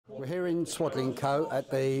We're here in Swadlincote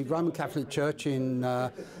at the Roman Catholic Church in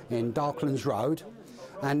Darklands Road,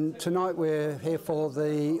 and tonight we're here for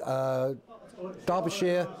the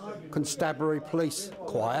Derbyshire Constabulary Police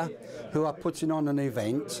Choir, who are putting on an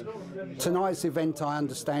event. Tonight's event, I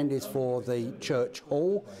understand, is for the church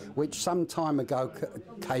hall, which some time ago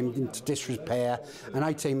came into disrepair and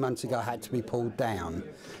 18 months ago had to be pulled down.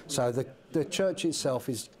 So the church itself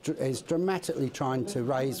is dramatically trying to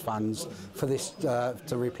raise funds for this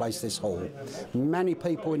to replace this hall. Many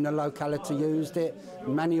people in the locality used it.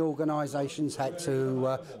 Many organisations had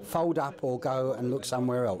to fold up or go and look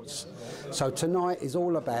somewhere else. So tonight is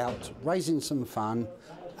all about raising some fun,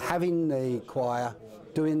 having the choir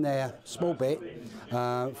doing their small bit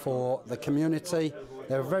for the community.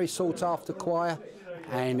 They're a very sought after choir,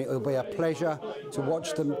 and it will be a pleasure to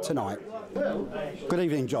watch them tonight. Good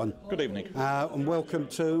evening, John. Good evening. And welcome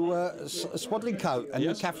to Swadlincote and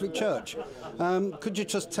the Catholic Church. Could you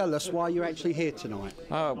just tell us why you're actually here tonight?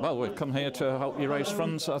 Well, we've come here to help you raise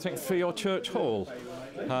funds, I think, for your church hall.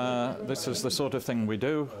 This is the sort of thing we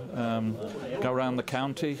do, go around the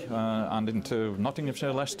county and into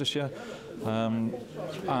Nottinghamshire, Leicestershire, and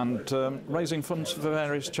raising funds for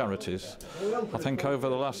various charities. I think over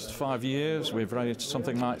the last 5 years we've raised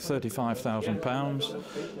something like £35,000,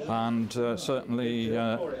 and certainly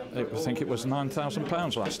I think it was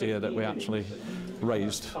 £9,000 last year that we actually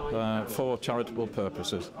raised for charitable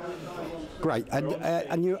purposes. Great.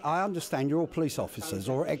 And you, I understand you're all police officers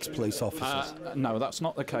or ex-police officers? No, that's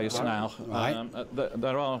not the case now. Right.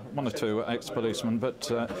 There are one or two ex-policemen, but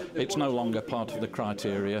it's no longer part of the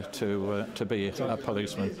criteria to be a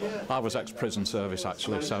policeman. I was ex-prison service,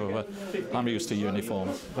 actually, so I'm used to uniform.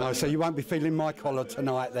 Oh, so you won't be feeling my collar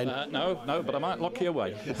tonight, then? No, but I might lock you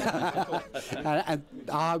away. and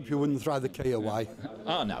I hope you wouldn't throw the key away.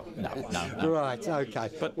 Oh, no. Right, OK.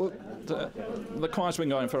 But the choir's been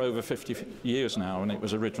going for over 50 years now, and it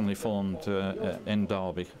was originally formed in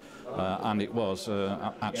Derby, and it was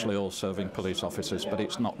actually all serving police officers, but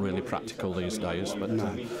it's not really practical these days. But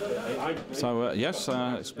yes,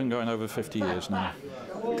 it's been going over 50 years now.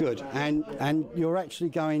 Good. And you're actually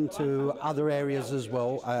going to other areas as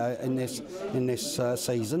well in this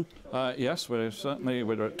season? Yes, we're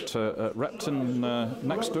at Repton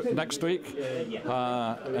next week.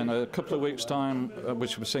 In a couple of weeks' time,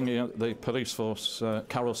 which we're singing at the police force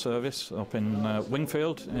carol service up in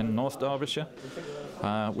Wingfield in North Derbyshire.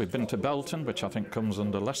 We've been to Belton, which I think comes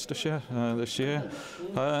under Leicestershire this year.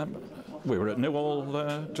 We were at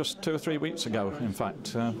Newhall just 2 or 3 weeks ago, in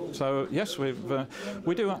fact. So yes, we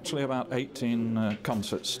do actually about 18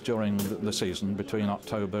 concerts during the season between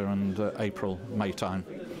October and April, May time.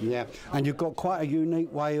 Yeah, and you've got quite a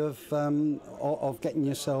unique way of getting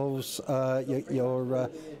yourselves your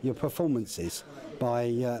performances.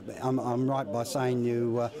 By I'm right by saying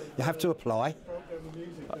you have to apply.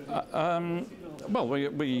 Well,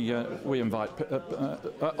 we invite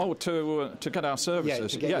to get our services. Yeah,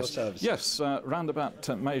 to get your services. Yes, round about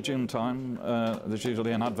May-June time, there's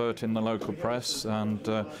usually an advert in the local press,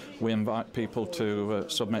 and we invite people to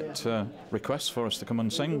submit requests for us to come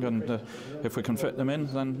and sing, and if we can fit them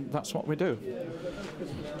in, then that's what we do.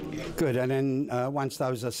 Good, and then once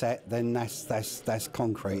those are set, then that's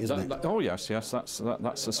concrete, isn't it? Oh yes, that's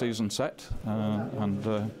the season set,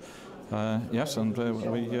 yes, and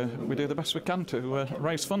we do the best we can to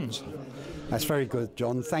raise funds. That's very good,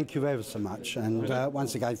 John. Thank you ever so much, and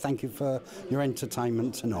once again, thank you for your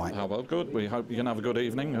entertainment tonight. Oh, well, good. We hope you can have a good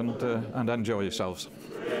evening and enjoy yourselves.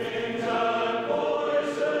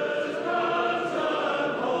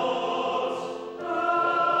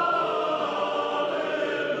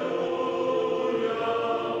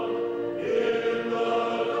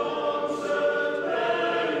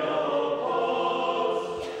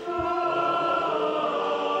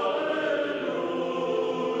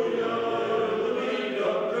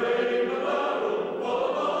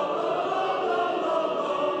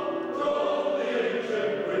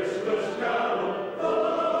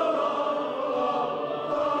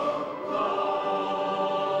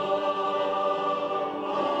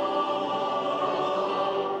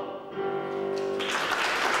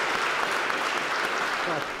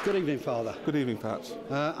 Good evening, Father. Good evening, Pat.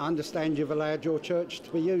 I understand you've allowed your church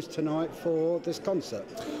to be used tonight for this concert.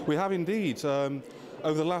 We have indeed. Over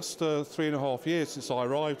the last 3.5 years since I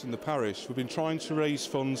arrived in the parish, we've been trying to raise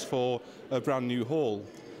funds for a brand new hall.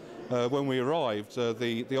 When we arrived,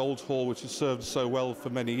 the old hall, which has served so well for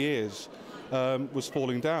many years, was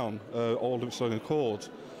falling down all of its own accord.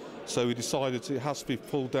 So we decided it has to be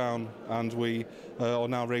pulled down, and we are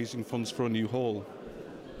now raising funds for a new hall.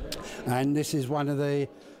 And this is one of the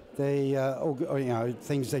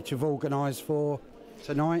things that you've organised for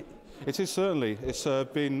tonight? It is certainly. It's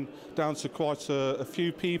been down to quite a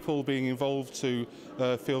few people being involved to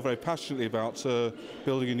feel very passionately about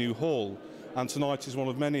building a new hall. And tonight is one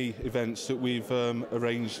of many events that we've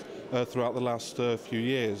arranged throughout the last few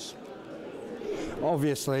years.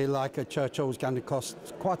 Obviously, like a church hall is going to cost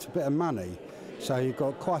quite a bit of money, so you've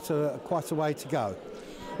got quite a way to go.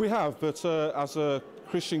 We have, but as a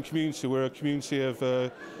Christian community, we're a community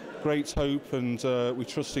of great hope, and we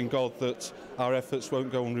trust in God that our efforts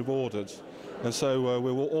won't go unrewarded. And so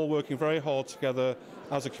we're all working very hard together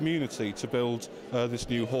as a community to build this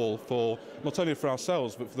new hall, for not only for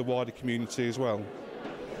ourselves but for the wider community as well.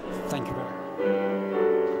 Thank you very much.